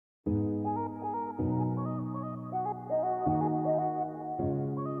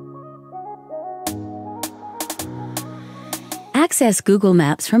Access Google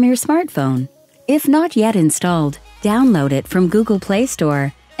Maps from your smartphone. If not yet installed, download it from Google Play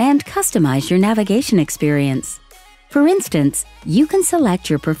Store and customize your navigation experience. For instance, you can select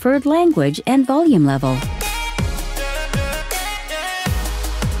your preferred language and volume level.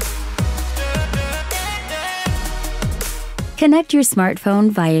 Connect your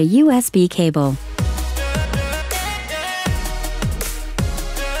smartphone via USB cable.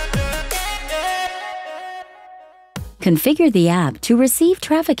 Configure the app to receive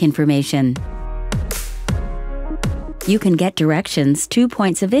traffic information. You can get directions to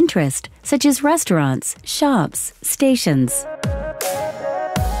points of interest, such as restaurants, shops, stations.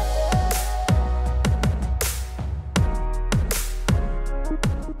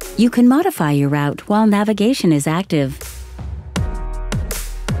 You can modify your route while navigation is active.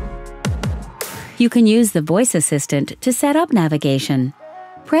 You can use the voice assistant to set up navigation.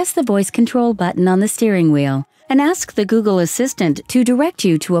 Press the voice control button on the steering wheel and ask the Google Assistant to direct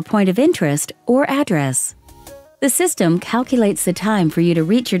you to a point of interest or address. The system calculates the time for you to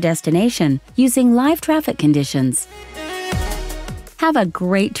reach your destination using live traffic conditions. Have a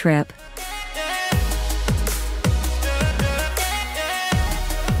great trip!